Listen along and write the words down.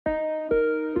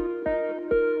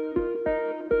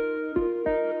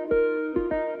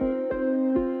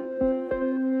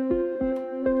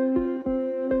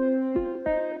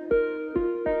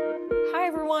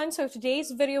everyone, so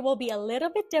today's video will be a little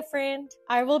bit different.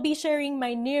 I will be sharing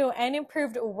my new and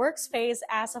improved workspace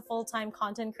as a full-time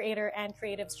content creator and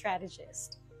creative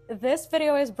strategist. This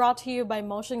video is brought to you by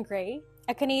MotionGrey,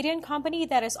 a Canadian company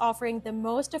that is offering the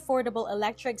most affordable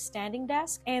electric standing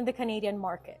desk in the Canadian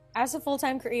market. As a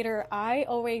full-time creator, I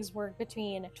always work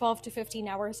between 12 to 15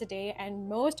 hours a day, and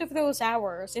most of those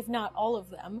hours, if not all of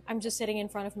them, I'm just sitting in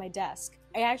front of my desk.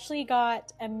 I actually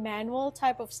got a manual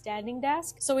type of standing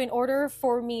desk, so in order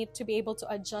for me to be able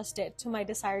to adjust it to my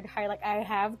desired height, I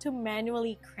have to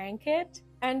manually crank it.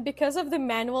 And because of the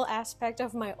manual aspect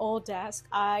of my old desk,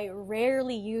 I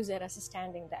rarely use it as a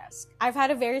standing desk. I've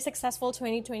had a very successful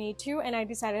 2022, and I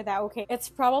decided that, okay, it's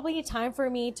probably time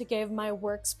for me to give my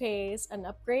workspace an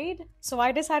upgrade. So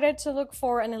I decided to look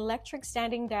for an electric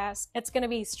standing desk. It's gonna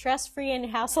be stress-free and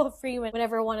hassle-free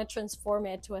whenever I want to transform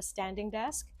it to a standing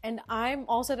desk. And I'm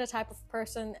also the type of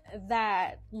person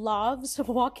that loves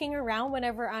walking around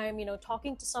whenever I'm,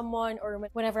 talking to someone or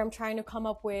whenever I'm trying to come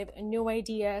up with new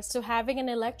ideas. So having an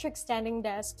electric standing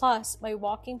desk plus my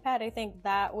walking pad, I think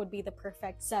that would be the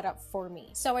perfect setup for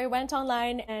me. So I went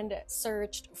online and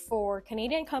searched for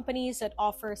Canadian companies that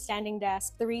offer standing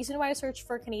desks. The reason why I searched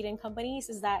for Canadian companies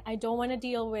is that I don't want to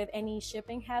deal with any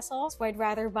shipping hassles, so I'd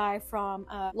rather buy from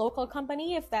a local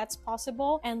company if that's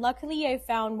possible. And luckily I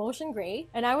found MotionGrey,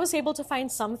 and I was able to find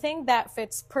something that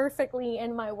fits perfectly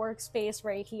in my workspace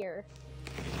right here.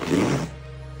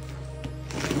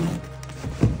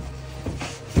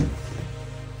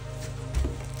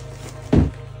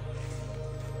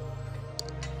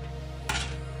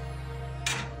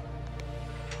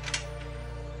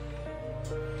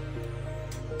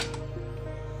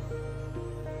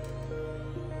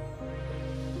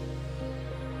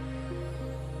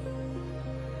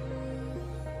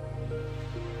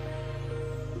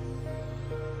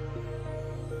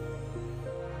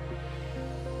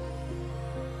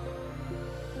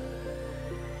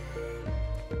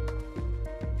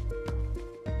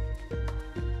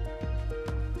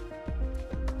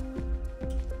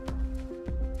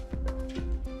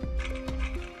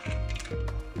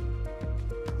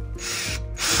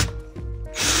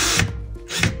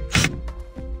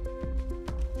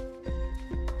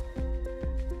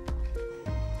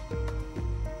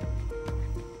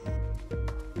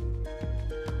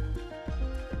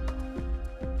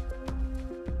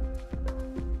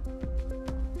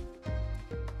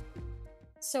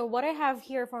 So what I have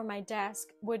here for my desk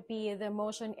would be the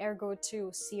Motion Ergo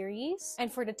 2 series.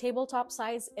 And for the tabletop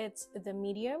size, it's the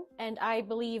medium. And I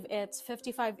believe it's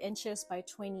 55 inches by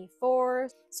 24.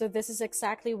 So this is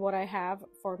exactly what I have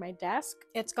for my desk.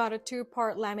 It's got a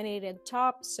 2-part laminated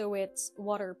top, so it's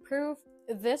waterproof.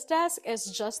 This desk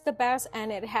is just the best,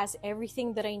 and it has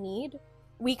everything that I need.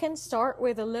 We can start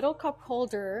with a little cup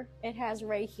holder it has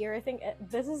right here. I think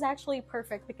this is actually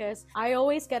perfect because I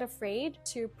always get afraid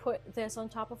to put this on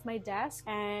top of my desk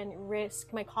and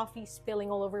risk my coffee spilling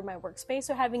all over my workspace.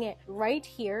 So having it right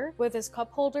here with this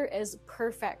cup holder is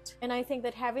perfect. And I think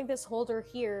that having this holder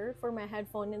here for my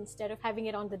headphone instead of having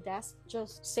it on the desk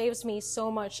just saves me so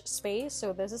much space.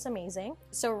 So this is amazing.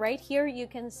 So right here you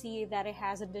can see that it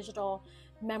has a digital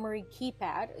memory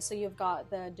keypad, so you've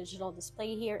got the digital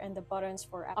display here and the buttons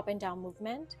for up and down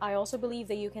movement. I also believe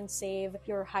that you can save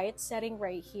your height setting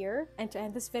right here. And to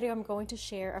end this video, I'm going to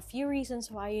share a few reasons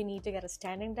why you need to get a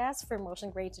standing desk for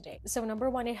MotionGrey today. So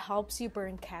number one, it helps you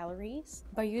burn calories.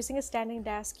 By using a standing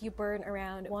desk, you burn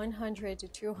around 100 to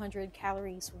 200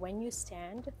 calories when you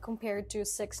stand, compared to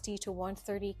 60 to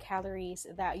 130 calories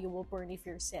that you will burn if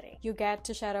you're sitting. You get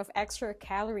to shed off extra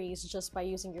calories just by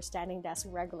using your standing desk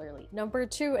regularly. Number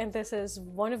two, and this is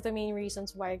one of the main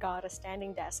reasons why I got a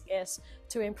standing desk, is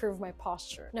to improve my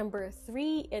posture. Number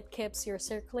three, it keeps your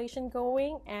circulation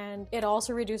going, and it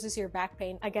also reduces your back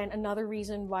pain. Again, another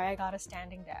reason why I got a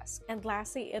standing desk. And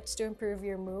lastly, it's to improve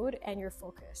your mood and your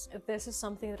focus. This is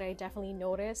something that I definitely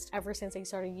noticed ever since I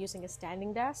started using a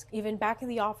standing desk. Even back in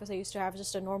the office, I used to have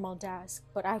just a normal desk,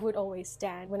 but I would always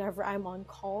stand whenever I'm on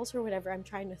calls or whenever I'm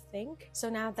trying to think. So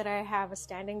now that I have a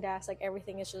standing desk,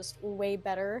 everything is just way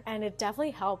better, and it definitely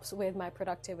helps with my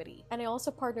productivity. And I also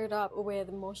partnered up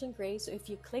with MotionGrey, so if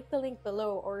you click the link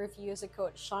below or if you use the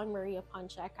code Sean Marie upon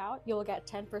checkout, you'll get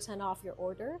 10% off your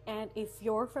order. And if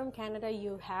you're from Canada,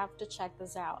 you have to check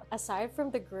this out. Aside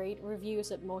from the great reviews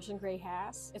that MotionGrey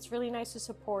has, it's really nice to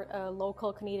support a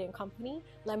local Canadian company.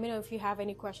 Let me know if you have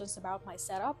any questions about my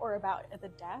setup or about the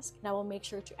desk, and I will make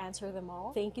sure to answer them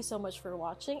all. Thank you so much for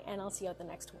watching, and I'll see you at the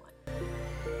next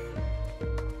one.